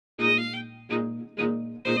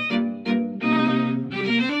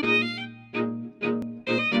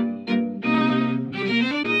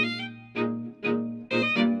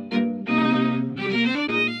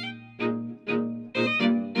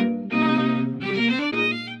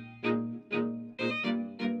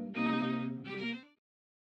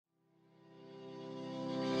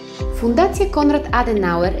Фондация Конрад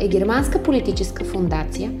Аденауер е германска политическа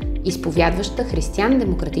фондация, изповядваща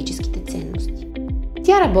християн-демократическите ценности.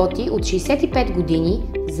 Тя работи от 65 години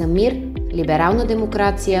за мир, либерална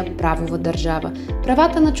демокрация, правова държава,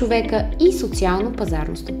 правата на човека и социално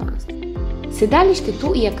пазарно стопанство.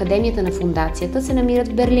 Седалището и академията на фондацията се намират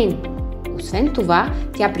в Берлин. Освен това,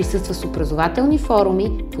 тя присъства с образователни форуми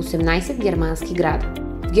в 18 германски града.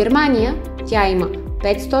 В Германия тя има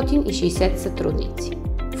 560 сътрудници.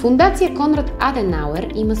 Фондация Конрад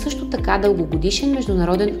Аденауер има също така дългогодишен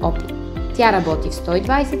международен опит. Тя работи в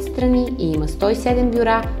 120 страни и има 107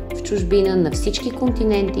 бюра в чужбина на всички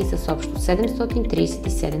континенти с общо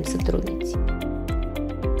 737 сътрудници.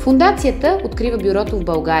 Фондацията открива бюрото в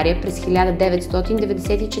България през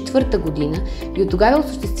 1994 година и от тогава е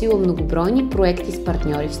осъществила многобройни проекти с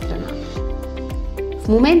партньори в страната. В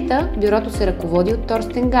момента бюрото се ръководи от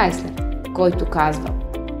Торстен Гайслер, който казва: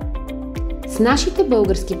 "С нашите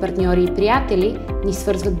български партньори и приятели ни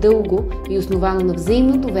свързват дълго и основано на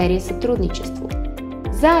взаимно доверие сътрудничество.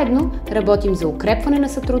 Заедно работим за укрепване на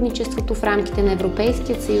сътрудничеството в рамките на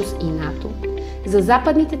Европейския съюз и НАТО, за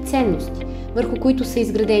западните ценности, върху които са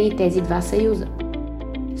изградени тези два съюза.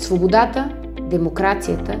 Свободата,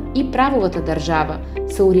 демокрацията и правовата държава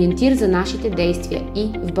са ориентир за нашите действия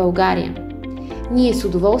и в България. Ние с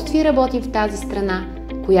удоволствие работим в тази страна,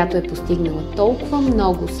 която е постигнала толкова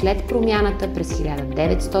много след промяната през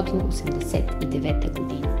 1989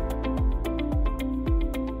 година."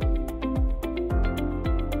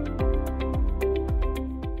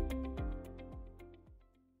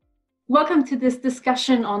 Welcome to this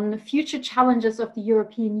discussion on the future challenges of the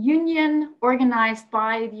European Union, organized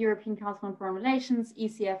by the European Council on Foreign Relations,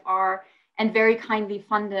 ECFR, and very kindly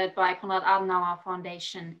funded by Konrad Adenauer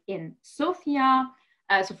Foundation in Sofia.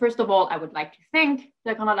 So first of all, I would like to thank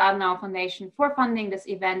the Konrad Adenauer Foundation for funding this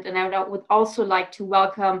event, and I would also like to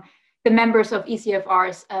welcome the members of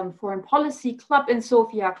ECFR's Foreign Policy Club in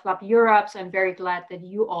Sofia, Club Europe. So I'm very glad that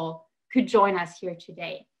you all could join us here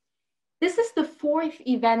today. This is the fourth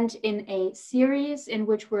event in a series in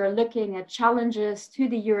which we're looking at challenges to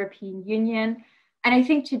the European Union. And I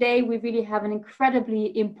think today we really have an incredibly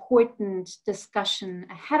important discussion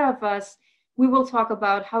ahead of us. We will talk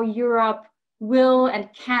about how Europe will and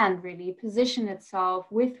can really position itself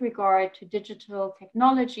with regard to digital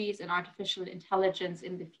technologies and artificial intelligence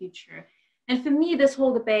in the future. And for me, this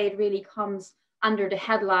whole debate really comes under the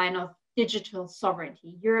headline of digital sovereignty,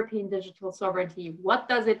 European digital sovereignty. What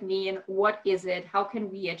does it mean? What is it? How can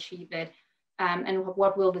we achieve it? And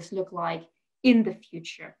what will this look like in the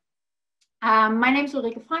future? My name is Ursula.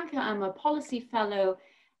 I'm a policy fellow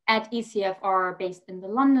at ECFR based in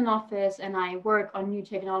the London office, and I work on new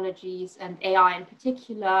technologies and AI in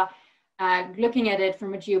particular, looking at it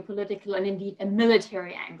from a geopolitical and indeed a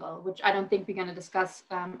military angle, which I don't think we're going to discuss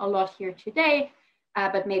a lot here today,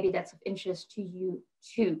 but maybe that's of interest to you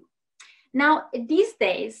too. Now, these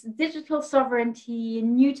days, digital sovereignty,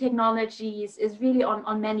 new technologies is really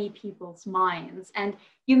on many people's minds. And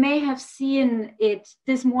you may have seen it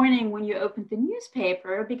this morning when you opened the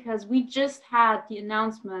newspaper, because we just had the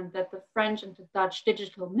announcement that the French and the Dutch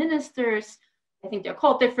digital ministers, I think they're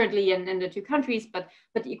called differently in the two countries, but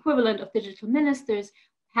the equivalent of digital ministers,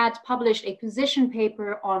 had published a position paper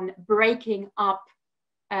on breaking up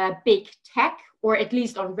big tech, or at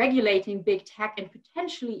least on regulating big tech and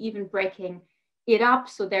potentially even breaking it up.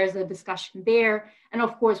 So there's a discussion there. And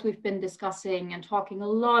of course, we've been discussing and talking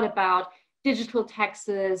a lot about digital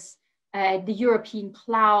taxes, the European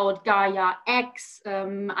Cloud, Gaia X.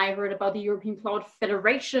 I heard about the European Cloud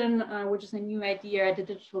Federation, which is a new idea, the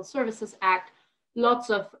Digital Services Act. Lots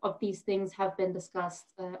of these things have been discussed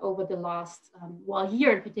over the last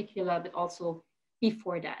year in particular, but also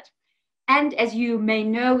before that. And as you may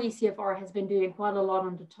know, ECFR has been doing quite a lot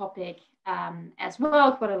on the topic as well,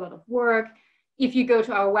 quite a lot of work. If you go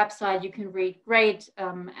to our website, you can read great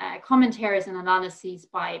commentaries and analyses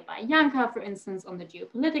by Janka, for instance, on the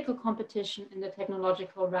geopolitical competition in the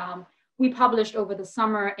technological realm. We published over the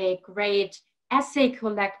summer a great essay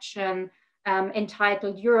collection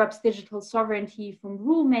entitled Europe's Digital Sovereignty from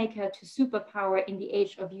Rulemaker to Superpower in the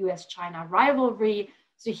Age of US-China Rivalry.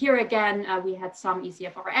 So here again, we had some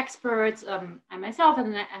ECFR experts. I myself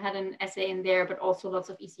had an essay in there, but also lots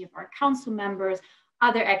of ECFR council members,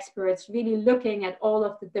 other experts really looking at all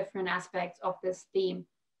of the different aspects of this theme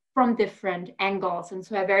from different angles. And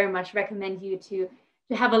so I very much recommend you to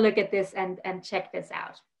have a look at this and check this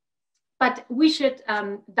out. But we should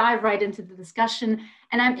dive right into the discussion.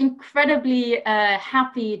 And I'm incredibly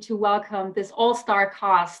happy to welcome this all-star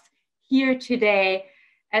cast here today.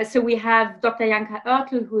 So we have Dr. Janka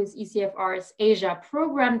Oertel, who is ECFR's Asia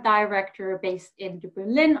Program Director based in the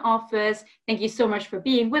Berlin office. Thank you so much for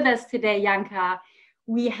being with us today, Janka.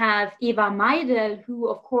 We have Eva Meidel, who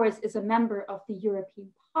of course is a member of the European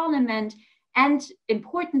Parliament. And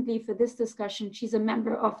importantly for this discussion, she's a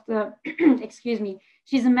member of the, excuse me,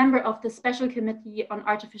 she's a member of the Special Committee on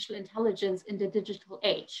Artificial Intelligence in the Digital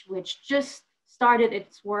Age, which just started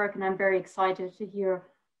its work. And I'm very excited to hear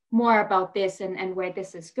more about this and where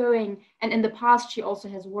this is going. And in the past, she also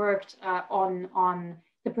has worked on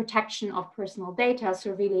the protection of personal data.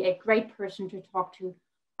 So really a great person to talk to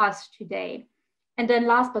us today. And then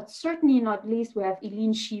last but certainly not least, we have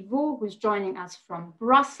Eileen Chivot, who's joining us from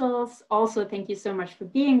Brussels. Also, thank you so much for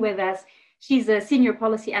being with us. She's a senior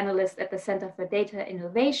policy analyst at the Center for Data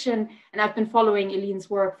Innovation. And I've been following Eileen's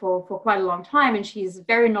work for quite a long time, and she's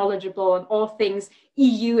very knowledgeable on all things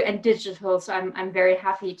EU and digital. So I'm very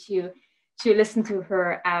happy to listen to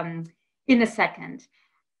her in a second.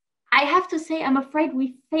 I have to say, I'm afraid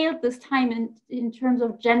we failed this time in terms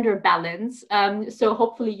of gender balance. So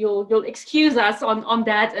hopefully you'll excuse us on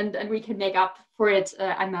that, and we can make up for it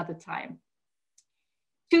another time.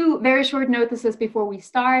 Two very short notices before we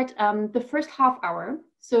start. The first half hour,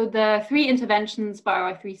 so the three interventions by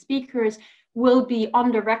our three speakers will be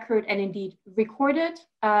on the record and indeed recorded.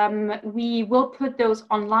 We will put those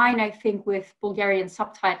online, I think, with Bulgarian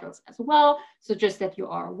subtitles as well, so just that you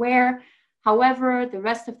are aware. However, the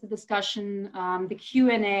rest of the discussion, the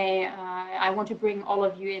Q&A, I want to bring all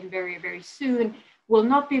of you in very, very soon, will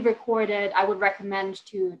not be recorded. I would recommend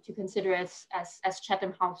to consider as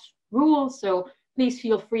Chatham House rules. So please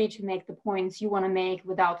feel free to make the points you want to make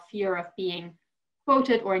without fear of being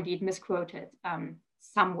quoted or indeed misquoted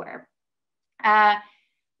somewhere.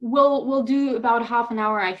 We'll do about half an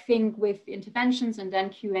hour, I think, with interventions and then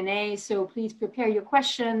Q&A. So please prepare your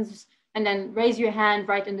questions and then raise your hand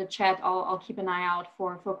right in the chat. I'll keep an eye out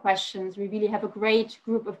for questions. We really have a great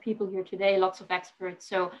group of people here today, lots of experts.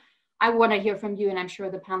 So I want to hear from you, and I'm sure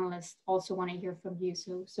the panelists also want to hear from you.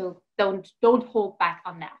 So don't hold back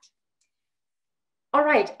on that. All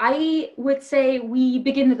right, I would say we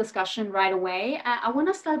begin the discussion right away. I want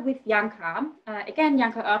to start with Janka. Again,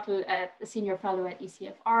 Janka Oertel, a senior fellow at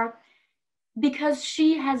ECFR, because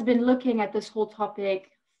she has been looking at this whole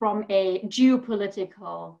topic from a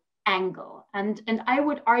geopolitical angle. And I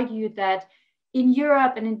would argue that in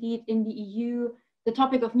Europe and indeed in the EU, the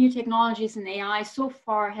topic of new technologies and AI so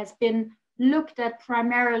far has been looked at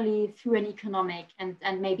primarily through an economic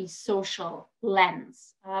and maybe social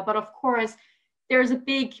lens. But of course, there's a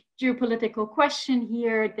big geopolitical question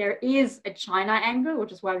here. There is a China angle,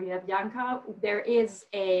 which is why we have Janka. There is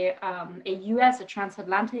a US, a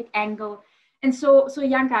transatlantic angle. And so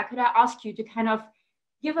Janka, could I ask you to kind of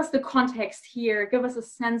give us the context here, give us a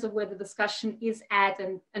sense of where the discussion is at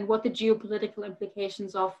and what the geopolitical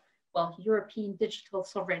implications of, well, European digital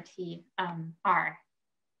sovereignty are.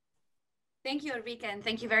 Thank you, Ulrike, and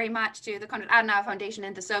thank you very much to the Konrad Adenauer Foundation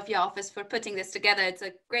and the Sofia office for putting this together. It's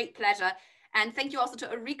a great pleasure. And thank you also to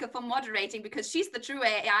Ulrike for moderating, because she's the true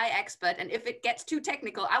AI expert. And if it gets too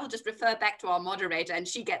technical, I will just refer back to our moderator and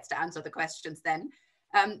she gets to answer the questions then.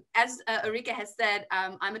 As Ulrike has said,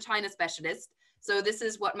 I'm a China specialist. So this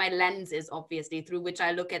is what my lens is, obviously, through which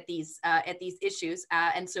I look at these issues.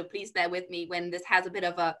 And so please bear with me when this has a bit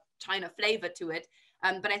of a China flavor to it.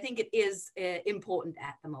 But I think it is important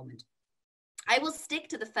at the moment. I will stick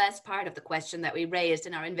to the first part of the question that we raised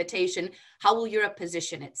in our invitation: how will Europe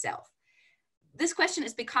position itself? This question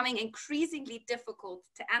is becoming increasingly difficult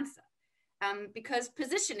to answer because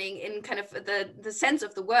positioning in kind of the sense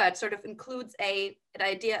of the word sort of includes an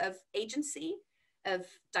idea of agency, of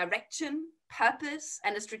direction, purpose,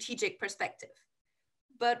 and a strategic perspective.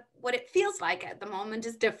 But what it feels like at the moment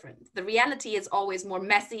is different. The reality is always more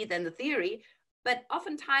messy than the theory, but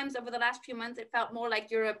oftentimes over the last few months, it felt more like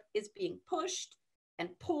Europe is being pushed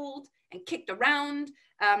and pulled and kicked around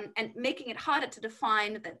and making it harder to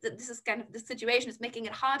define that this is kind of, the situation is making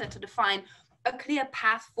it harder to define a clear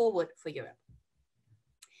path forward for Europe.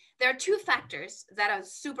 There are two factors that are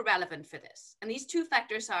super relevant for this. And these two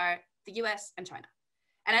factors are the US and China.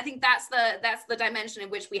 And I think that's the dimension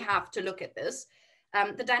in which we have to look at this.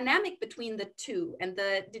 The dynamic between the two and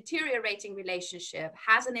the deteriorating relationship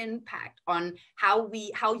has an impact on how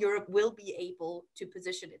Europe will be able to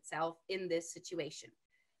position itself in this situation.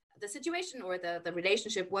 The situation or the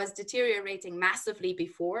relationship was deteriorating massively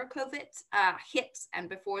before COVID hit and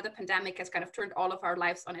before the pandemic has kind of turned all of our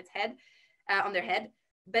lives on their head.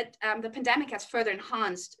 But the pandemic has further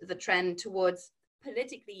enhanced the trend towards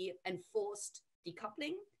politically enforced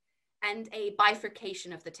decoupling and a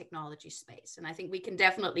bifurcation of the technology space. And I think we can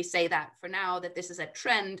definitely say that for now, that this is a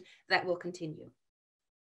trend that will continue.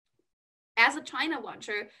 As a China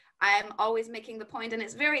watcher, I'm always making the point, and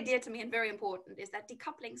it's very dear to me and very important, is that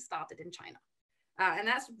decoupling started in China. And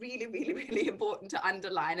that's really, really, really important to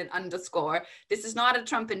underline and underscore. This is not a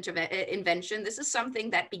Trump invention. This is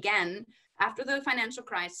something that began after the financial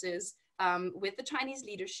crisis with the Chinese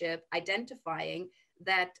leadership identifying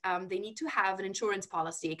that they need to have an insurance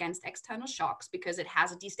policy against external shocks because it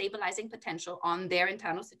has a destabilizing potential on their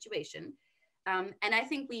internal situation. And I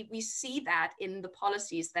think we see that in the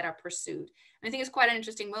policies that are pursued. And I think it's quite an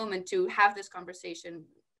interesting moment to have this conversation,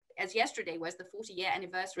 as yesterday was the 40-year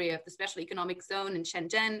anniversary of the special economic zone in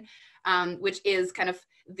Shenzhen, which is kind of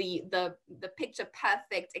the picture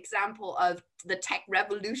perfect example of the tech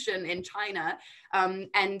revolution in China.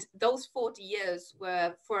 And those 40 years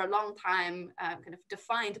were for a long time kind of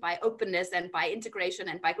defined by openness and by integration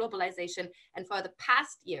and by globalization. And for the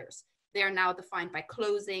past years, they are now defined by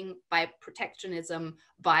closing, by protectionism,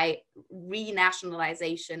 by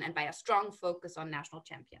renationalization, and by a strong focus on national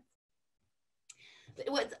champions.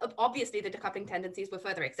 It was obviously the decoupling tendencies were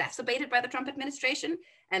further exacerbated by the Trump administration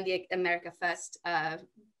and the America First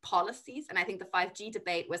policies. And I think the 5G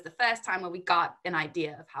debate was the first time where we got an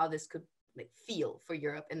idea of how this could feel for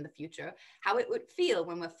Europe in the future, how it would feel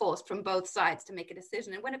when we're forced from both sides to make a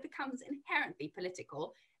decision, and when it becomes inherently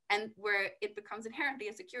political, and where it becomes inherently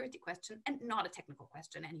a security question and not a technical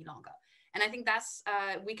question any longer. And I think that's,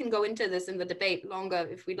 we can go into this in the debate longer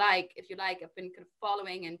if we like, if you like. I've been kind of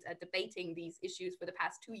following and debating these issues for the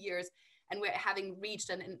past 2 years, and we're having reached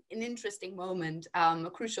an interesting moment, a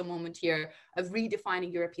crucial moment here of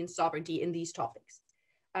redefining European sovereignty in these topics.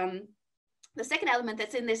 The second element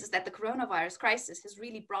that's in this is that the coronavirus crisis has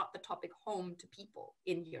really brought the topic home to people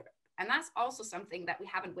in Europe. And that's also something that we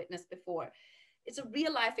haven't witnessed before. It's a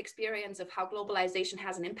real life experience of how globalization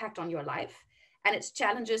has an impact on your life and its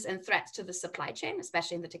challenges and threats to the supply chain,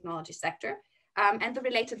 especially in the technology sector, and the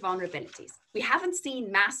related vulnerabilities. We haven't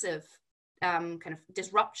seen massive kind of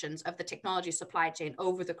disruptions of the technology supply chain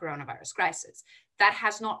over the coronavirus crisis. That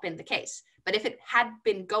has not been the case. But if it had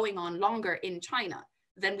been going on longer in China,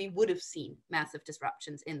 then we would have seen massive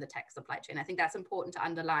disruptions in the tech supply chain. I think that's important to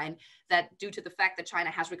underline, that due to the fact that China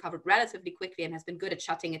has recovered relatively quickly and has been good at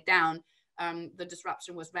shutting it down, the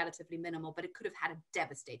disruption was relatively minimal, but it could have had a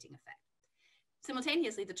devastating effect.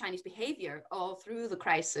 Simultaneously, the Chinese behavior all through the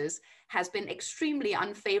crisis has been extremely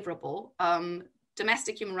unfavorable.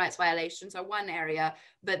 Domestic human rights violations are one area,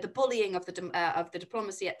 but the bullying of the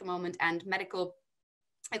diplomacy at the moment and medical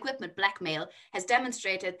equipment blackmail has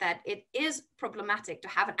demonstrated that it is problematic to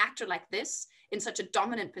have an actor like this in such a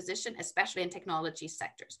dominant position, especially in technology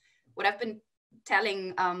sectors. What I've been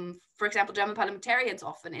telling, for example, German parliamentarians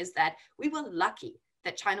often is that we were lucky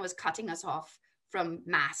that China was cutting us off from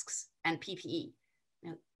masks and PPE,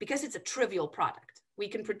 because it's a trivial product. We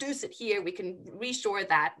can produce it here, we can reshore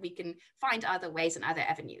that, we can find other ways and other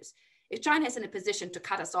avenues. If China is in a position to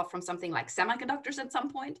cut us off from something like semiconductors at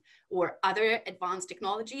some point or other advanced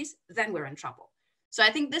technologies, then we're in trouble. So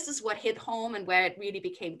I think this is what hit home and where it really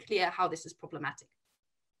became clear how this is problematic.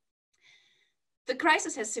 The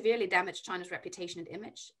crisis has severely damaged China's reputation and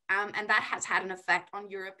image, and that has had an effect on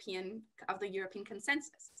the European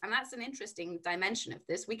consensus. And that's an interesting dimension of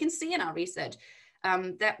this. We can see in our research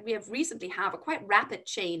that we have recently have a quite rapid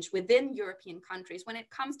change within European countries when it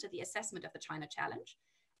comes to the assessment of the China challenge,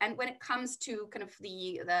 and when it comes to kind of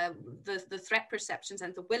the threat perceptions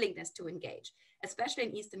and the willingness to engage, especially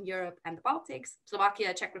in Eastern Europe and the Baltics,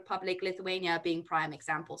 Slovakia, Czech Republic, Lithuania being prime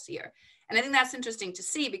examples here. And I think that's interesting to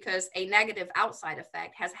see, because a negative outside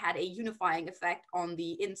effect has had a unifying effect on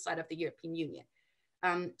the inside of the European Union.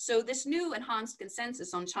 So this new enhanced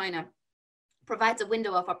consensus on China provides a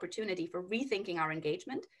window of opportunity for rethinking our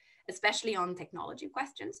engagement, especially on technology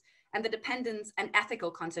questions and the dependence and ethical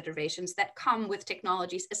considerations that come with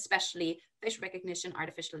technologies, especially facial recognition,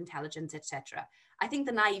 artificial intelligence, etc. I think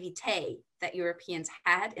the naivete that Europeans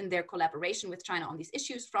had in their collaboration with China on these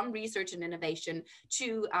issues, from research and innovation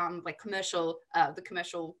to the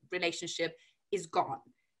commercial relationship, is gone.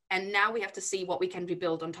 And now we have to see what we can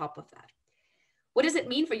rebuild on top of that. What does it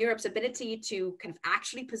mean for Europe's ability to kind of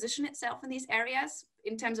actually position itself in these areas?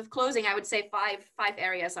 In terms of closing, I would say five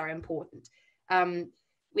areas are important.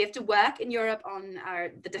 We have to work in Europe on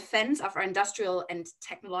the defense of our industrial and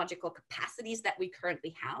technological capacities that we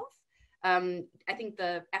currently have. I think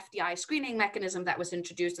the FDI screening mechanism that was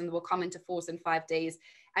introduced and will come into force in 5 days,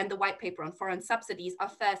 and the white paper on foreign subsidies are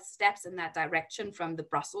first steps in that direction from the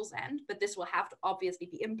Brussels end, but this will have to obviously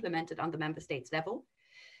be implemented on the member states level.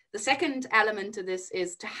 The second element to this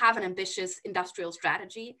is to have an ambitious industrial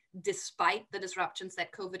strategy, despite the disruptions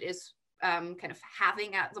that COVID is kind of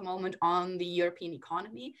having at the moment on the European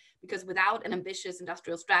economy, because without an ambitious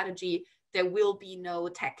industrial strategy, there will be no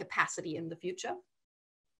tech capacity in the future.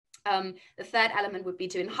 The third element would be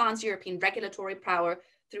to enhance European regulatory power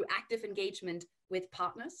through active engagement with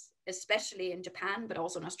partners, especially in Japan, but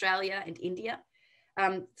also in Australia and India,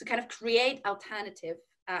 to kind of create an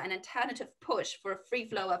alternative push for a free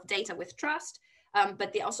flow of data with trust,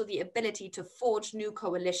 but also the ability to forge new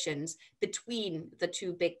coalitions between the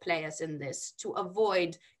two big players in this to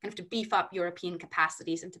avoid kind of to beef up European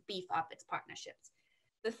capacities and to beef up its partnerships.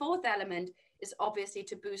 The fourth element is obviously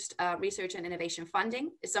to boost research and innovation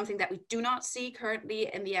funding. It's something that we do not see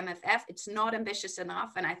currently in the MFF. It's not ambitious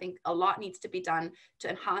enough, and I think a lot needs to be done to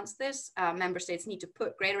enhance this. Member states need to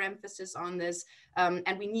put greater emphasis on this,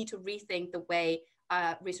 and we need to rethink the way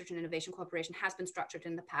research and innovation cooperation has been structured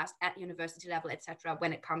in the past at university level, etc.,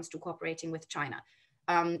 when it comes to cooperating with China.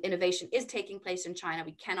 Innovation is taking place in China.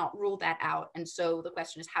 We cannot rule that out. And so the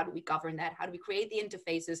question is, how do we govern that? How do we create the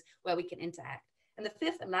interfaces where we can interact? And the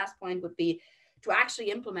fifth and last point would be to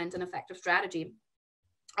actually implement an effective strategy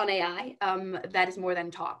on AI that is more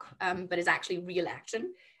than talk, but is actually real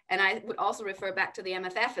action. And I would also refer back to the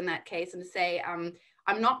MFF in that case and say,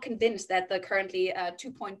 I'm not convinced that the currently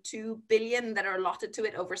 2.2 billion that are allotted to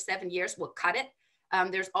it over 7 years will cut it.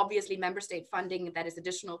 There's obviously member state funding that is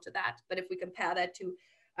additional to that. But if we compare that to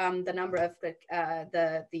the number of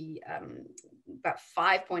about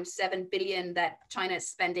 5.7 billion that China is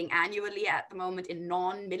spending annually at the moment in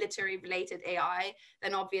non-military related AI,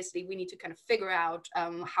 then obviously we need to kind of figure out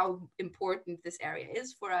how important this area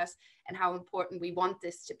is for us and how important we want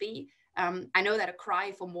this to be. I know that a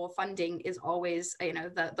cry for more funding is always,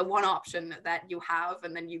 the one option that you have,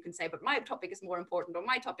 and then you can say, but my topic is more important, or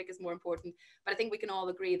my topic is more important. But I think we can all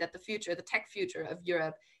agree that the tech future of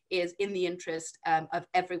Europe is in the interest of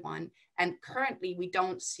everyone. And currently we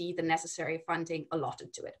don't see the necessary funding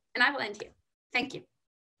allotted to it. And I will end here. Thank you.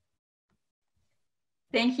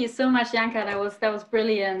 Thank you so much, Janka. That was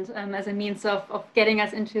brilliant as a means of getting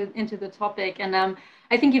us into the topic. And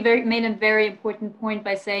I think you made a very important point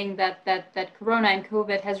by saying that Corona and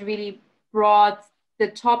COVID has really brought the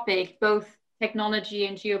topic, both technology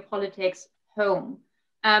and geopolitics, home.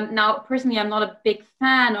 Now, personally, I'm not a big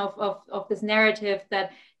fan of this narrative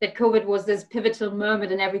that COVID was this pivotal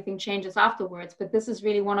moment and everything changes afterwards. But this is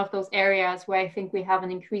really one of those areas where I think we have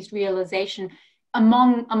an increased realization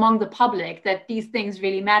among the public that these things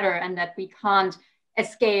really matter and that we can't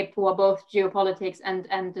escape for both geopolitics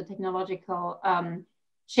and the technological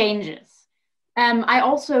changes. I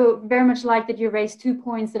also very much like that you raised 2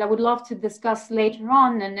 points that I would love to discuss later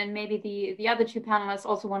on, and then maybe the other two panelists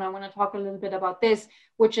also want to talk a little bit about this,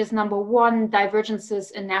 which is number one,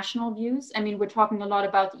 divergences in national views. I mean, we're talking a lot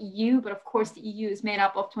about the EU, but of course the EU is made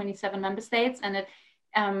up of 27 member states, and it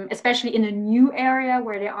especially in a new area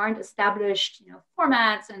where there aren't established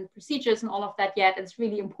formats and procedures and all of that yet, it's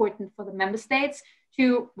really important for the member states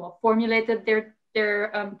to formulate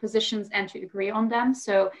their positions and to agree on them.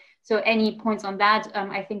 So any points on that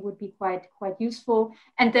I think would be quite useful.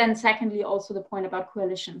 And then secondly, also the point about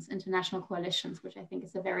coalitions, international coalitions, which I think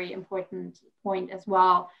is a very important point as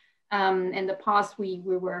well. In the past, we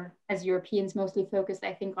were, as Europeans, mostly focused,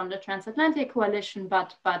 I think, on the transatlantic coalition,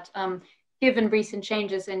 but given recent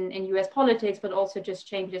changes in US politics, but also just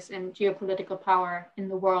changes in geopolitical power in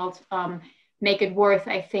the world, make it worth,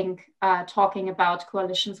 I think, talking about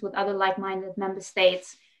coalitions with other like-minded member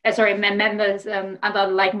states, other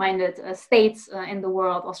like-minded states in the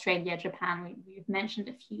world, Australia, Japan, we've mentioned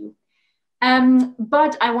a few.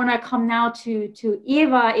 But I want to come now to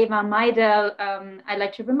Eva Meidel. I'd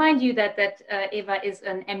like to remind you that Eva is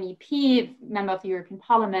an MEP, member of the European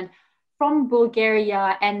Parliament, from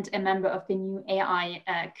Bulgaria and a member of the new AI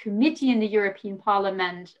committee in the European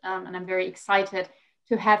Parliament. And I'm very excited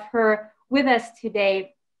to have her with us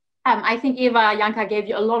today. I think Eva, Janka gave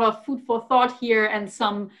you a lot of food for thought here and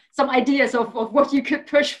some ideas of what you could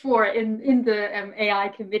push for in the AI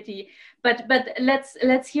committee. But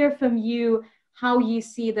let's hear from you how you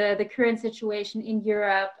see the current situation in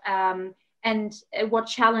Europe and what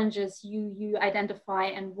challenges you identify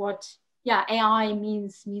and what AI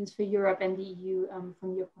means for Europe and the EU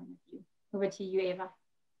from your point of view. Over to you, Eva.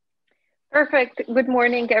 Perfect. Good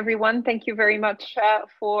morning, everyone. Thank you very much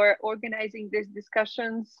for organizing these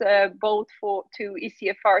discussions, both to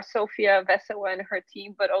ECFR Sofia, Vessel and her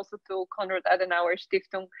team, but also to Konrad Adenauer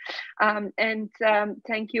Stiftung.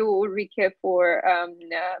 Thank you, Ulrike, for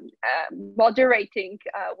moderating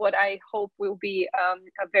what I hope will be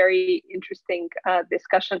a very interesting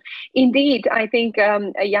discussion. Indeed, I think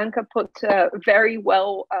Janka put very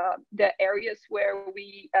well the areas where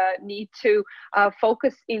we need to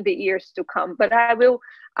focus in the years to come. But I will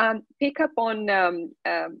pick up on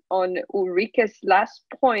Ulrike's last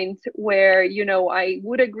point, where I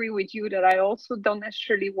would agree with you that I also don't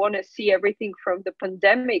necessarily want to see everything from the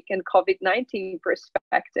pandemic and COVID-19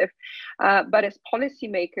 perspective. But as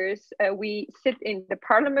policymakers, we sit in the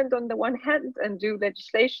parliament on the one hand and do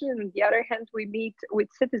legislation, and on the other hand, we meet with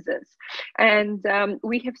citizens. And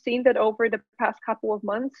we have seen that over the past couple of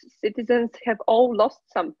months, citizens have all lost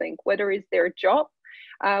something, whether it's their job,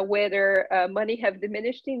 whether money have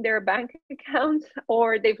diminished in their bank accounts,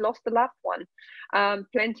 or they've lost a loved one.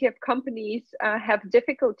 Plenty of companies have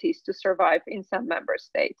difficulties to survive in some member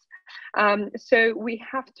states. So we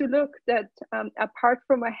have to look that apart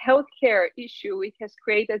from a healthcare issue, it has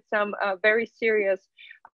created some very serious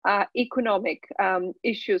economic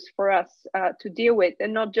issues for us to deal with,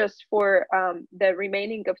 and not just for the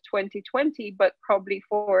remaining of 2020, but probably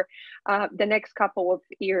for the next couple of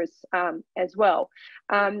years as well.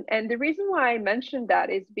 And the reason why I mentioned that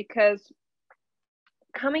is because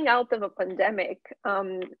coming out of a pandemic,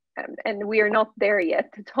 and we are not there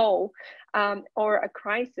yet at all, or a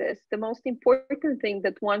crisis, the most important thing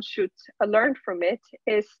that one should learn from it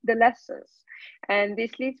is the lessons. And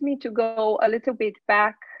this leads me to go a little bit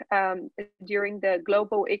back during the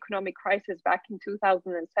global economic crisis back in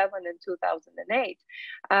 2007 and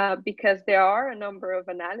 2008, because there are a number of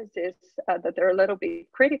analyses that are a little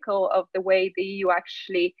bit critical of the way the EU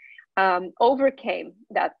actually overcame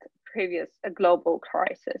that previous global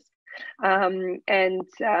crisis.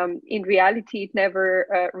 In reality, it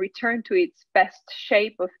never returned to its best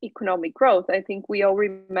shape of economic growth. I think we all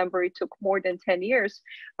remember it took more than 10 years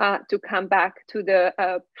to come back to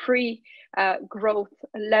the pre-growth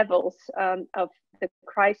levels of the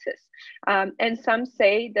crisis. And some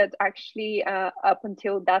say that actually up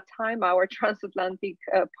until that time, our transatlantic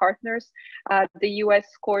partners, the US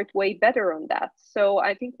scored way better on that. So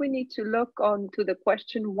I think we need to look on to the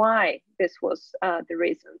question why this was the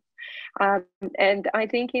reason. And I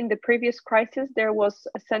think in the previous crisis, there was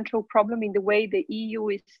a central problem in the way the EU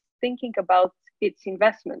is thinking about its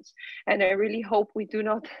investments. And I really hope we do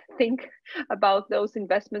not think about those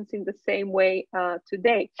investments in the same way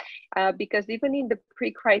today. Because even in the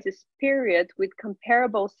pre-crisis period, with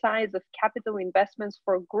comparable size of capital investments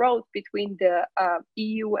for growth between the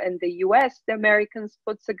EU and the US, the Americans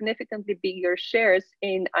put significantly bigger shares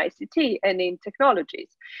in ICT and in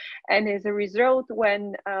technologies. And as a result,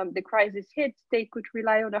 when the crisis hit, they could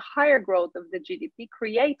rely on a higher growth of the GDP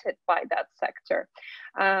created by that sector.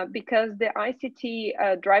 Because the ICT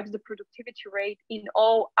drives the productivity rate in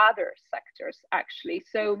all other sectors, actually.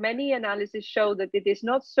 So many analyses show that it is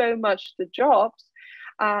not so much the jobs,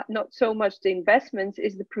 not so much the investments,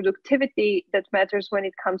 is the productivity that matters when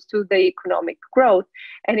it comes to the economic growth.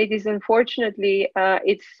 And it is unfortunately,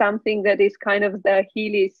 it's something that is kind of the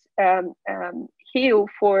Achilles heel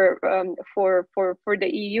for the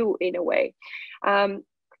EU in a way.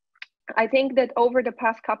 I think that over the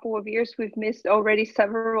past couple of years, we've missed already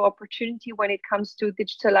several opportunities when it comes to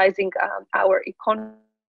digitalizing our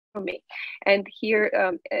economy. And here,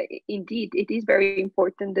 indeed, it is very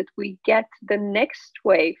important that we get the next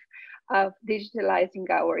wave of digitalizing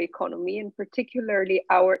our economy, and particularly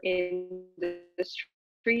our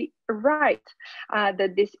industry right,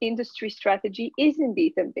 that this industry strategy is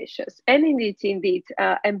indeed ambitious, and it's indeed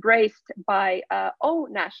embraced by all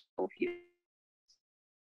national views.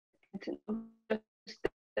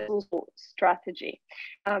 Strategy,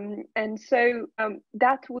 and so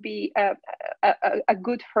that would be a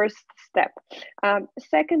good first step.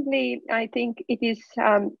 Secondly, I think it is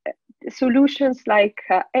solutions like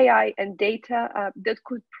AI and data that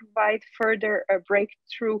could provide further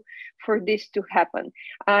breakthrough for this to happen.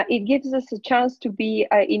 It gives us a chance to be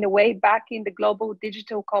in a way back in the global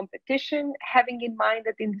digital competition, having in mind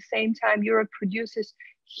that in the same time Europe produces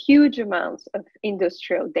huge amounts of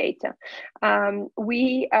industrial data.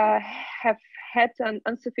 We have had an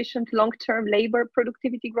insufficient long-term labor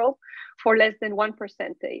productivity growth for less than 1%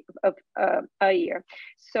 of a year.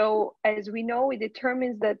 So as we know, it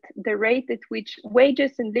determines that the rate at which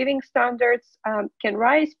wages and living standards can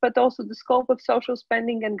rise, but also the scope of social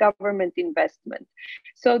spending and government investment.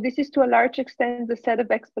 So this is to a large extent the set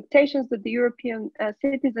of expectations that the European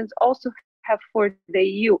citizens also have for the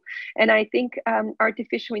EU. And I think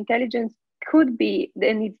artificial intelligence could be,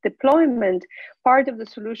 in its deployment, part of the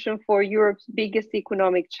solution for Europe's biggest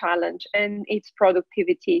economic challenge and its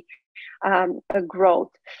productivity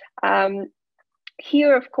growth.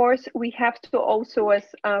 Here, of course, we have to also, as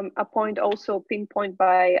a point also pinpointed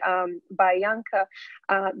by Janka,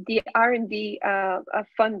 the R&D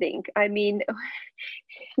funding. I mean,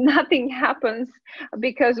 nothing happens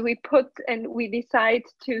because we decide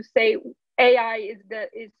to say AI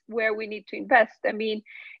is where we need to invest. I mean,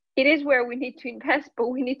 it is where we need to invest, but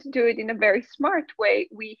we need to do it in a very smart way.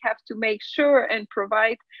 We have to make sure and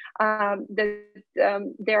provide that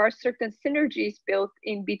there are certain synergies built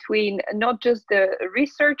in between not just the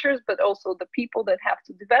researchers, but also the people that have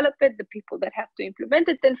to develop it, the people that have to implement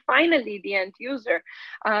it, and finally the end user,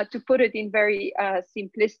 to put it in very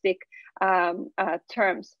simplistic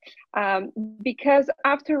terms. Because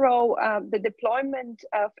after all, the deployment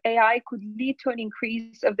of AI could lead to an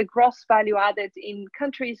increase of the gross value added in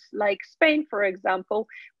countries like Spain, for example,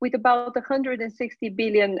 with about 160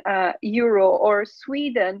 billion euro, or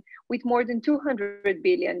Sweden with more than 200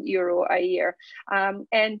 billion euro a year.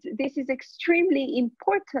 And this is extremely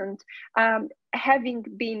important, having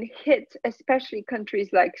been hit, especially countries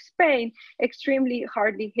like Spain, extremely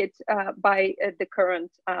hardly hit by the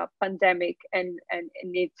current pandemic and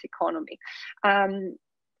its economy.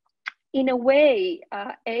 In a way,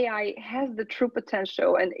 AI has the true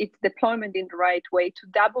potential and its deployment in the right way to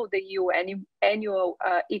double the EU annual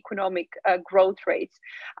economic growth rates,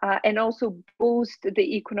 and also boost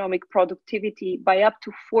the economic productivity by up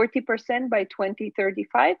to 40% by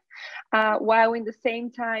 2035, while in the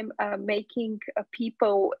same time making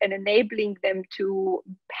people and enabling them to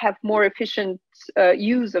have more efficient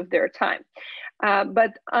use of their time.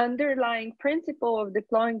 But underlying principle of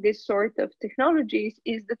deploying this sort of technologies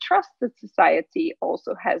is the trust that society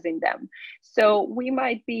also has in them. So we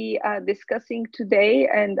might be discussing today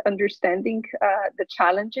and understanding the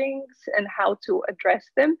challenges and how to address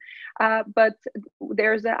them, but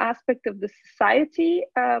there's an aspect of the society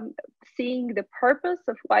seeing the purpose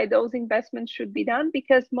of why those investments should be done,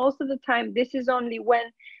 because most of the time this is only when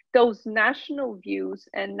those national views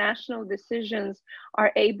and national decisions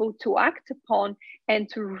are able to act upon and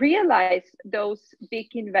to realize those big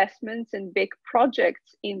investments and big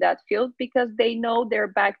projects in that field, because they know they're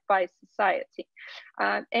backed by society.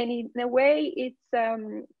 And in a way,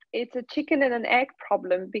 it's a chicken and an egg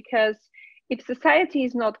problem, because if society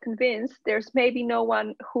is not convinced, there's maybe no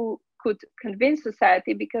one who could convince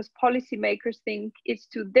society, because policymakers think it's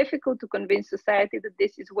too difficult to convince society that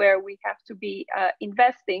this is where we have to be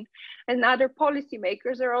investing. And other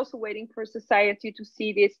policymakers are also waiting for society to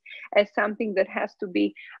see this as something that has to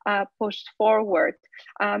be pushed forward.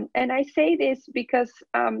 And I say this because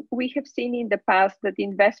we have seen in the past that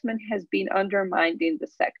investment has been undermined in the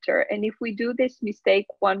sector. And if we do this mistake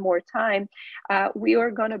one more time, we are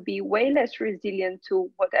going to be way less resilient to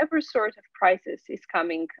whatever sort of crisis is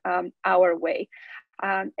coming our way.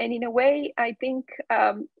 And in a way, I think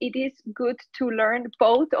it is good to learn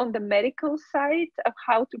both on the medical side of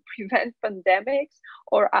how to prevent pandemics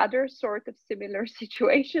or other sort of similar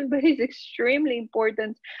situation, but it's extremely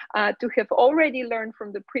important to have already learned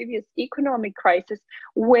from the previous economic crisis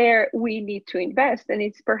where we need to invest. And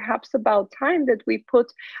it's perhaps about time that we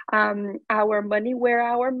put our money where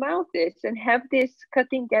our mouth is and have these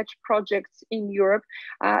cutting edge projects in Europe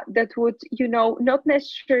that would, you know, not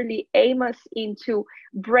necessarily aim us into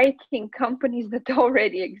breaking companies that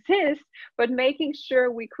already exist, but making sure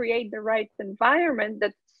we create the right environment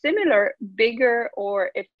that similar, bigger or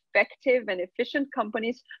effective and efficient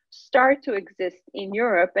companies start to exist in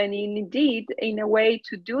Europe. And indeed, in a way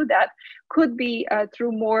to do that could be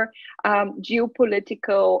through more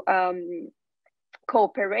geopolitical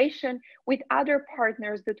cooperation with other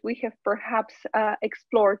partners that we have perhaps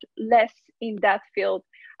explored less in that field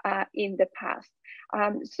in the past.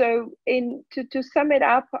 So to sum it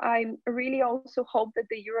up, I really also hope that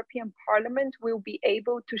the European Parliament will be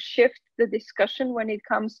able to shift the discussion when it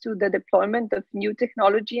comes to the deployment of new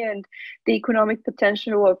technology and the economic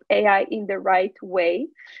potential of AI in the right way.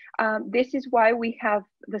 This is why we have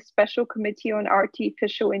the Special Committee on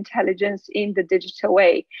Artificial Intelligence in the Digital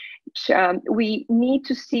Age. We need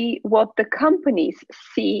to see what the companies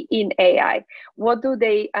see in AI. What do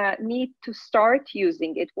they need to start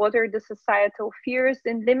using it What are the societal fears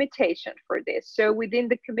and limitations for this? So within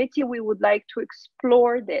the committee, we would like to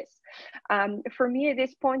explore this. For me, at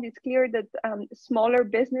this point, it's clear that smaller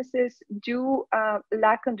businesses do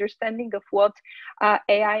lack understanding of what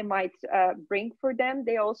AI might bring for them.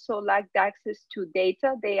 They also lack access to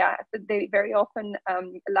data. They very often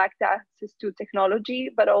lack access to technology,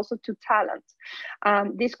 but also to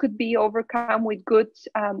talent. This could be overcome with good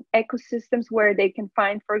ecosystems where they can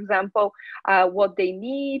find, for example, what they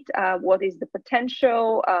need, what is the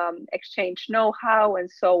potential, exchange know-how, and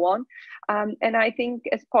so on. And I think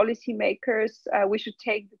as policymakers, we should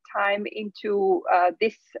take the time into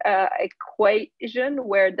this equation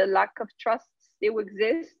where the lack of trust still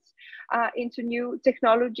exists into new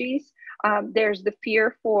technologies. There's the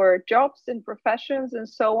fear for jobs and professions and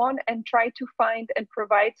so on, and try to find and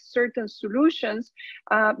provide certain solutions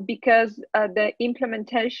because the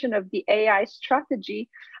implementation of the AI strategy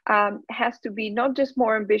has to be not just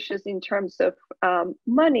more ambitious in terms of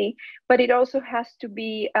money, but it also has to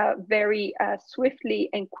be very swiftly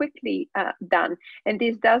and quickly done. And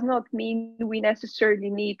this does not mean we necessarily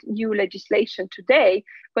need new legislation today,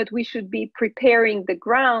 but we should be preparing the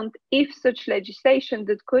ground if such legislation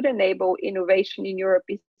that could enable innovation in Europe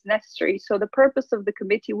is necessary. So the purpose of the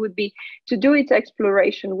committee would be to do its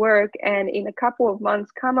exploration work and in a couple of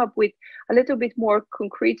months come up with a little bit more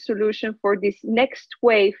concrete solution for this next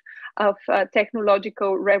wave of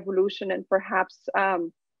technological revolution and perhaps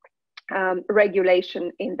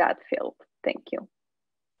regulation in that field. Thank you.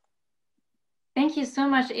 Thank you so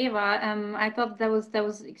much, Eva. I thought that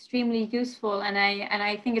was extremely useful, and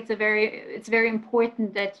I think it's very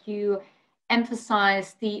important that you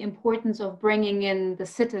emphasize the importance of bringing in the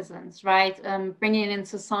citizens, right? Bringing in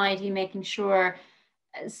society, making sure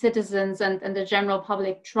citizens and the general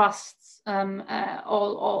public trusts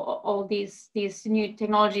all these new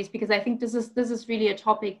technologies, because I think this is really a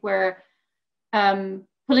topic where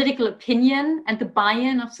political opinion and the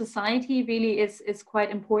buy-in of society really is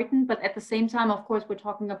quite important. But at the same time, of course, we're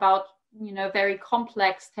talking about, you know, very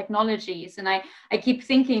complex technologies, and I keep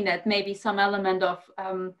thinking that maybe some element of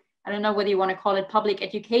I don't know whether you want to call it public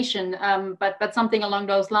education, but something along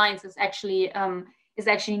those lines is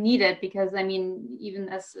actually needed, because I mean, even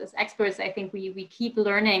as experts, I think we keep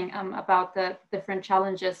learning about the different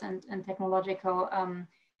challenges and technological.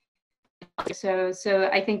 So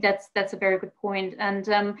I think that's a very good point.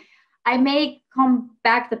 And I may come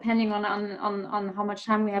back depending on how much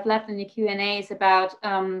time we have left in the Q&As about.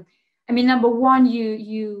 I mean, number one,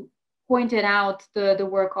 you pointed out the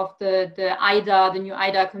work of the IDA, the new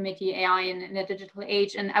IDA committee, AI in a digital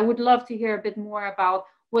age, and I would love to hear a bit more about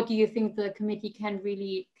what do you think the committee can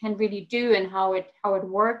really do and how it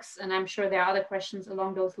works. And I'm sure there are other questions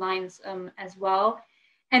along those lines as well.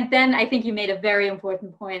 And then I think you made a very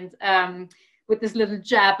important point with this little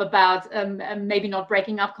jab about maybe not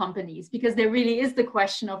breaking up companies, because there really is the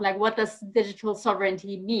question of like, what does digital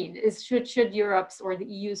sovereignty mean? Should Europe's or the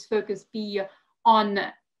EU's focus be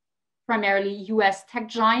on primarily US tech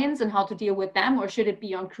giants and how to deal with them, or should it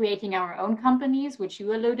be on creating our own companies, which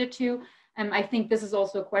you alluded to? I think this is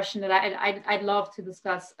also a question that I'd love to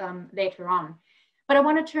discuss later on. But I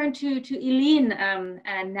want to turn to Eileen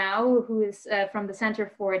now, who is from the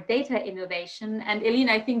Center for Data Innovation. And Eileen,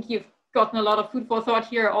 I think you've gotten a lot of food for thought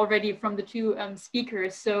here already from the two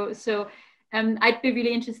speakers. So I'd be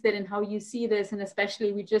really interested in how you see this, and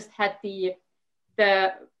especially we just had the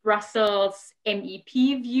Brussels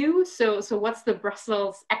MEP view. So what's the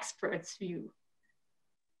Brussels experts view?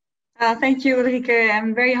 Thank you, Ulrike.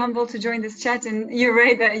 I'm very humbled to join this chat, and you're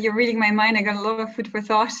right that you're reading my mind. I got a lot of food for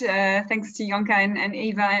thought, thanks to Jonka and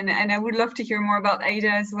Eva, and I would love to hear more about AIDA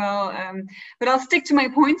as well. But I'll stick to my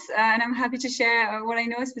points, and I'm happy to share what I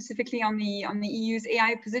know specifically on the EU's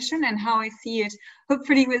AI position and how I see it,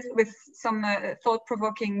 hopefully with some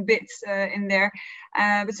thought-provoking bits in there.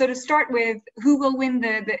 But so to start with, who will win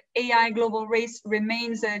the AI global race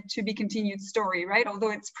remains a to be continued story, right?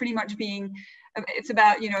 Although it's pretty much being it's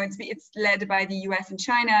about, you know, it's led by the US and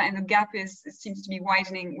China, and the gap seems to be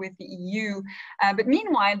widening with the EU. But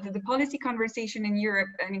meanwhile, the policy conversation in Europe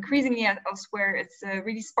and increasingly elsewhere, it's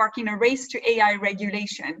really sparking a race to AI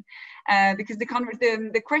regulation. Because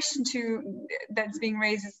the question that's being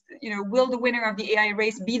raised is, you know, will the winner of the AI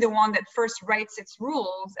race be the one that first writes its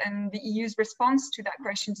rules? And the EU's response to that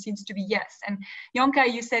question seems to be yes. And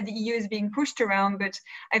Jonka, you said the EU is being pushed around, but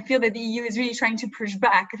I feel that the EU is really trying to push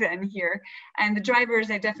back then here. And the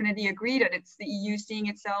drivers, I definitely agree that it's the EU seeing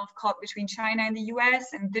itself caught between China and the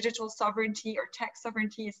US, and digital sovereignty or tech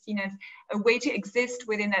sovereignty is seen as a way to exist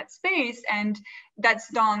within that space. And that's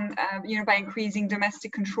done, you know, by increasing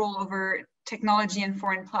domestic control over technology and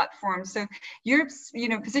foreign platforms. So Europe's,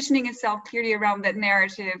 positioning itself clearly around that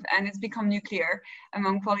narrative, and it's become nuclear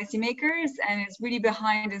among policymakers, and it's really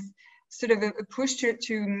behind this sort of a push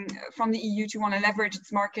from the EU to want to leverage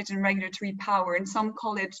its market and regulatory power. And some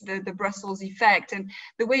call it the Brussels effect. And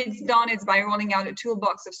the way it's done is by rolling out a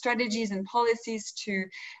toolbox of strategies and policies to,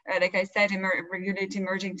 like I said, regulate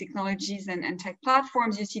emerging technologies and tech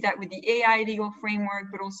platforms. You see that with the AI legal framework,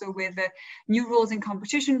 but also with new rules in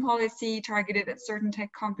competition policy targeted at certain tech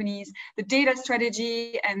companies, the data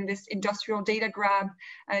strategy and this industrial data grab,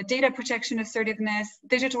 data protection assertiveness,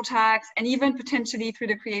 digital tax, and even potentially through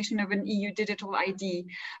the creation of an EU digital ID.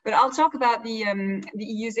 But I'll talk about the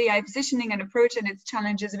EU's AI positioning and approach and its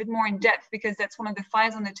challenges a bit more in depth, because that's one of the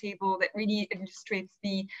files on the table that really illustrates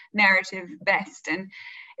the narrative best. And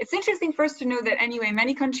it's interesting first to know that anyway,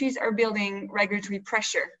 many countries are building regulatory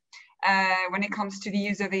pressure when it comes to the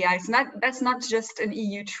use of AI. So that's not just an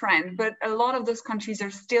EU trend, but a lot of those countries are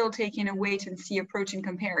still taking a wait and see approach in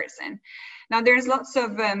comparison. Now, there's lots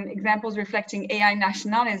of examples reflecting AI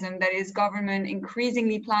nationalism, that is, government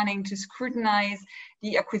increasingly planning to scrutinize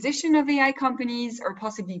the acquisition of AI companies, or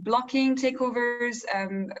possibly blocking takeovers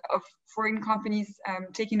of foreign companies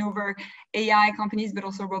taking over AI companies, but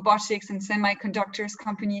also robotics and semiconductors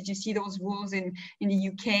companies. You see those rules in the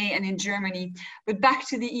UK and in Germany. But back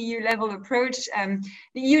to the EU level approach,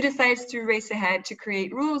 the EU decides to race ahead to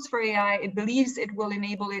create rules for AI. It believes it will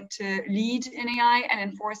enable it to lead in AI and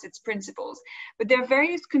enforce its principles. But there are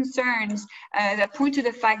various concerns that point to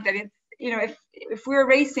the fact that it's, if we're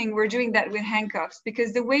racing, we're doing that with handcuffs,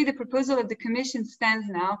 because the way the proposal of the Commission stands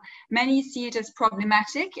now, many see it as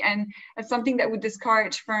problematic and as something that would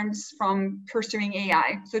discourage firms from pursuing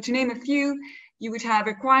AI. So to name a few, you would have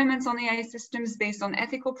requirements on AI systems based on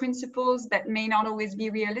ethical principles that may not always be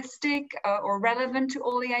realistic or relevant to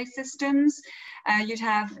all AI systems. You'd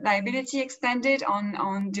have liability extended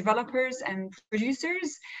on developers and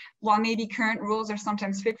producers, while maybe current rules are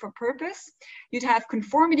sometimes fit for purpose. You'd have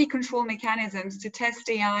conformity control mechanisms to test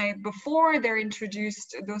AI before they're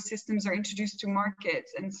introduced, those systems are introduced to market.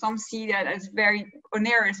 And some see that as very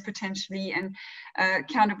onerous potentially and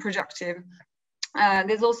counterproductive.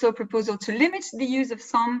 There's also a proposal to limit the use of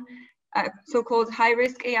some so-called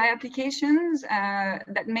high-risk AI applications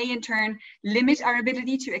that may in turn limit our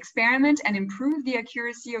ability to experiment and improve the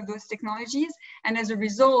accuracy of those technologies. And as a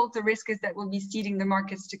result, the risk is that we'll be ceding the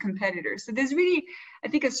markets to competitors. So there's really, I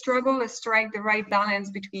think, a struggle to strike the right balance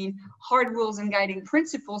between hard rules and guiding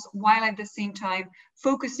principles, while at the same time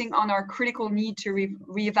focusing on our critical need to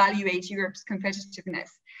reevaluate Europe's competitiveness.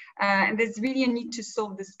 And there's really a need to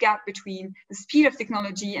solve this gap between the speed of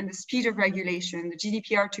technology and the speed of regulation. The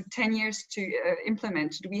GDPR took 10 years to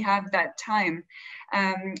implement. Do we have that time?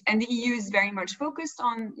 And the EU is very much focused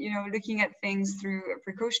on, looking at things through a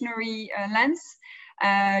precautionary lens,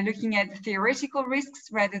 looking at theoretical risks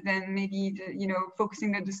rather than maybe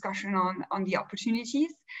focusing the discussion on the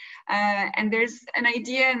opportunities. And there's an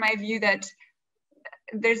idea, in my view, that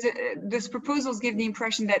those proposals give the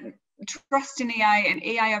impression that trust in AI and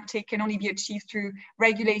AI uptake can only be achieved through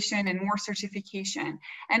regulation and more certification.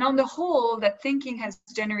 And on the whole, that thinking has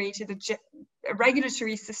generated a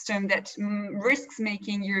regulatory system that risks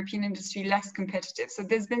making European industry less competitive. So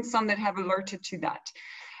there's been some that have alerted to that.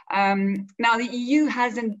 Now, the EU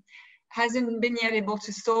hasn't been yet able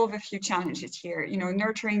to solve a few challenges here,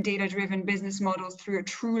 nurturing data-driven business models through a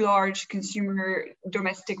true large consumer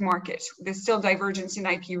domestic market. There's still divergence in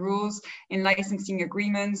IP rules, in licensing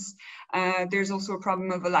agreements. There's also a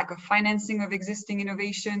problem of a lack of financing of existing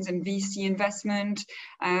innovations and VC investment,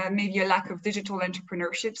 maybe a lack of digital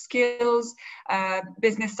entrepreneurship skills.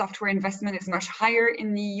 Business software investment is much higher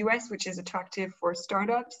in the US, which is attractive for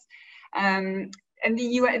startups. And the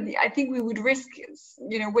US, I think we would risk,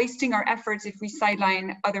 wasting our efforts if we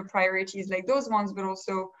sideline other priorities like those ones, but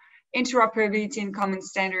also interoperability and common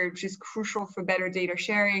standard, which is crucial for better data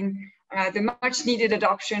sharing. The much needed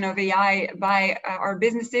adoption of AI by our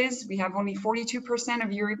businesses. We have only 42%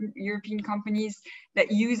 of European companies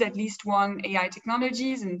that use at least one AI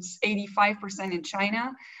technologies, and it's 85% in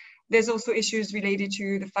China. There's also issues related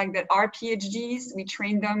to the fact that our PhDs, we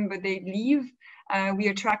train them, but they leave. We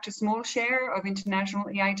attract a small share of international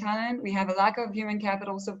AI talent. We have a lack of human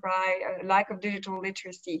capital supply, a lack of digital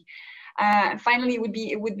literacy. And finally, it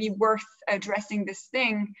would be worth addressing this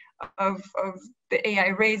thing of the AI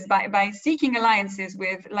race by seeking alliances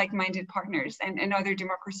with like-minded partners and other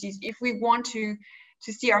democracies if we want to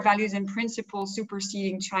to see our values and principles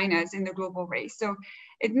superseding China's in the global race. So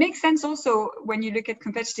it makes sense also when you look at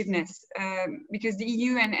competitiveness, because the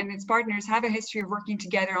EU and its partners have a history of working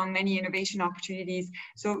together on many innovation opportunities.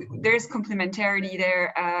 So there's complementarity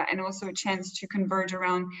there, and also a chance to converge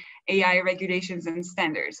around AI regulations and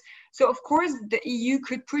standards. So of course, the EU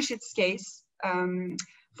could push its case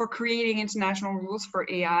for creating international rules for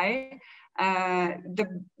AI.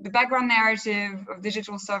 The background narrative of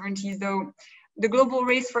digital sovereignty, though, the global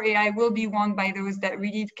race for AI will be won by those that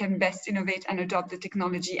really can best innovate and adopt the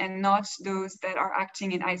technology, and not those that are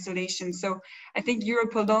acting in isolation. So I think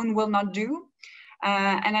Europe alone will not do.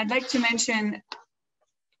 And I'd like to mention,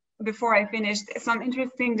 before I finish, some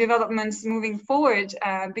interesting developments moving forward,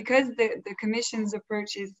 because the Commission's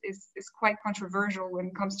approach is quite controversial when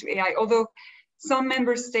it comes to AI. Although some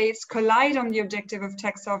member states collide on the objective of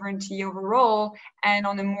tech sovereignty overall and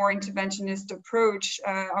on a more interventionist approach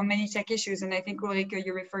on many tech issues. And I think, Ulrike,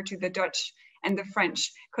 you referred to the Dutch and the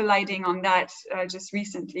French colliding on that just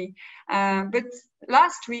recently. But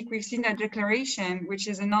last week, we've seen a declaration, which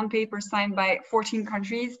is a non-paper signed by 14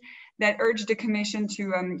 countries, that urged the Commission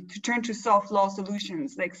to turn to soft law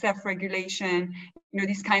solutions like self-regulation,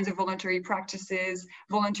 these kinds of voluntary practices,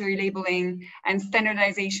 voluntary labeling, and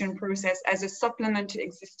standardization process as a supplement to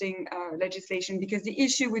existing legislation. Because the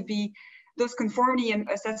issue would be those conformity and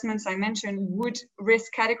assessments I mentioned would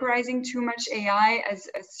risk categorizing too much AI as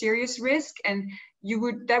a serious risk, and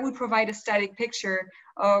that would provide a static picture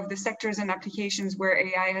of the sectors and applications where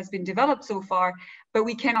AI has been developed so far, but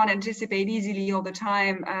we cannot anticipate easily all the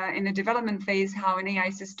time in the development phase how an AI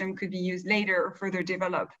system could be used later or further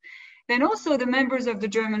developed. Then also the members of the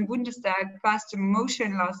German Bundestag passed a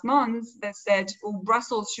motion last month that said,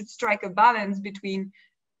 Brussels should strike a balance between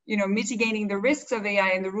mitigating the risks of AI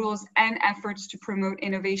and the rules and efforts to promote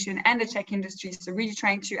innovation and the tech industry. So really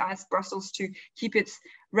trying to ask Brussels to keep its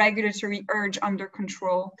regulatory urge under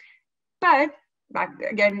control. But back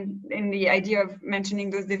again in the idea of mentioning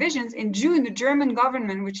those divisions, in June, the German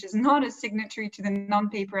government, which is not a signatory to the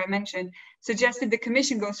non-paper I mentioned, suggested the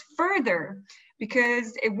Commission goes further,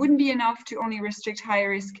 because it wouldn't be enough to only restrict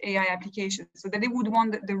high-risk AI applications, so that they would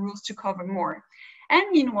want the rules to cover more. And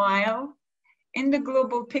meanwhile, in the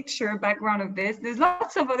global picture background of this, there's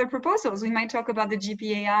lots of other proposals. We might talk about the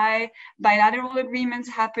GPAI, bilateral agreements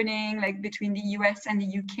happening like between the US and the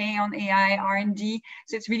UK on AI R&D.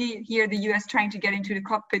 So it's really here the US trying to get into the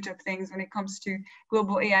cockpit of things when it comes to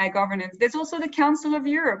global AI governance. There's also the Council of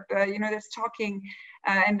Europe, that's talking,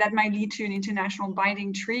 and that might lead to an international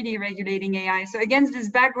binding treaty regulating AI. So against this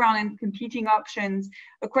background and competing options,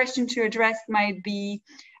 a question to address might be,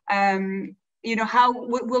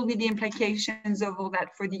 what will be the implications of all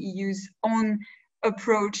that for the EU's own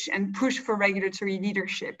approach and push for regulatory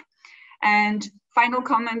leadership? And final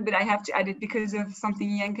comment, but I have to add it because of something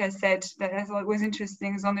Jenka said that I thought was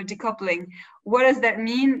interesting, is on the decoupling. What does that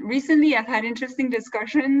mean? Recently, I've had interesting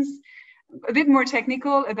discussions, a bit more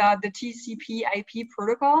technical, about the TCP/IP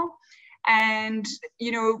protocol. And,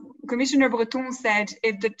 Commissioner Breton said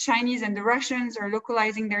if the Chinese and the Russians are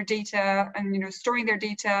localizing their data and, storing their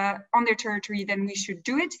data on their territory, then we should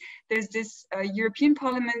do it. There's this European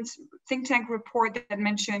Parliament think tank report that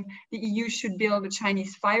mentioned the EU should build a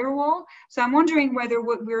Chinese firewall. So I'm wondering whether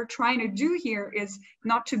what we're trying to do here is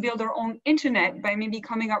not to build our own internet by maybe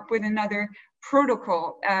coming up with another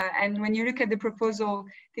protocol. And when you look at the proposal,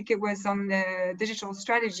 I think it was on the digital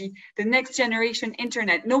strategy, the next generation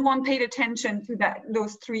internet, no one paid attention to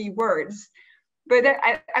those three words. But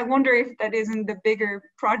I wonder if that isn't the bigger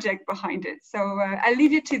project behind it. So I'll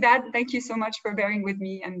leave you to that. Thank you so much for bearing with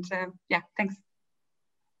me. And yeah, thanks.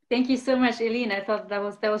 Thank you so much, Eileen. I thought that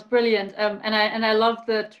was brilliant, and I love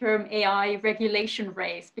the term AI regulation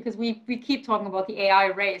race, because we keep talking about the AI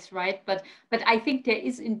race, right? But I think there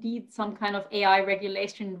is indeed some kind of AI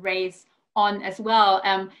regulation race on as well,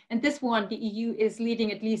 and this one the EU is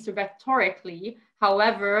leading, at least rhetorically.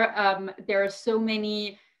 However, there are so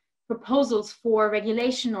many proposals for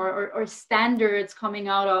regulation or standards coming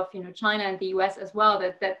out of China and the US as well,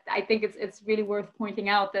 that I think it's really worth pointing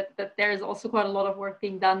out that there is also quite a lot of work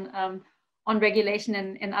being done on regulation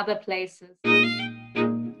in other places.